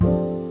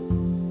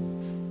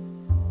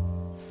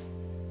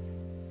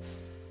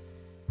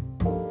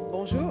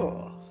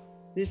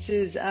This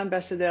is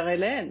Ambassador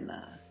Helene,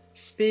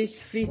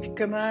 Space Fleet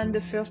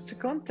Command First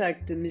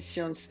Contact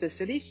Mission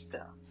Specialist.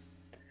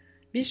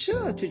 Be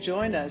sure to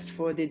join us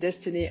for the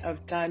Destiny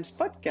of Times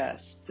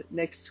podcast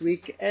next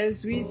week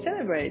as we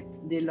celebrate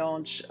the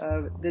launch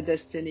of the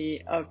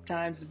Destiny of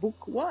Times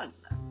Book 1.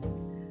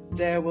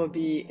 There will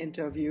be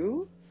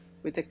interview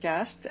with the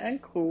cast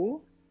and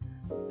crew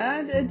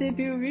and a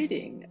debut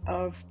reading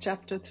of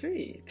Chapter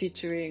 3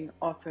 featuring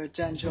author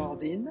Jan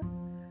Jordin,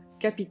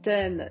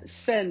 Capitaine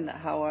Sven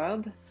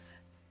Howard,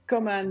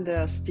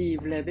 Commander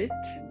Steve Levitt,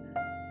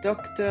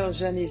 Dr.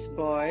 Janice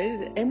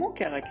Boyd et mon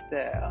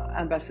caractère,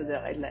 Ambassador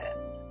Helene,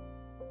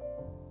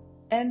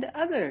 and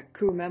other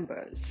crew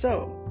members.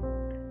 So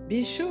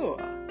be sure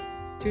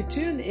to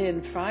tune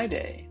in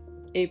Friday,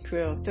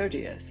 April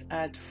 30th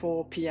at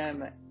 4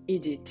 p.m.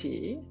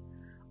 EDT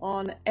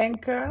on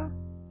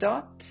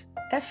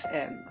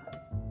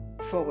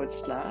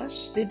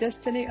anchor.fm/The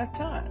Destiny of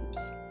Times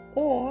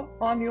or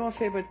on your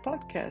favorite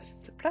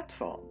podcast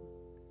platform.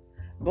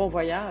 Bon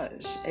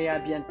voyage et à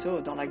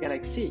bientôt dans la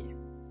galaxie.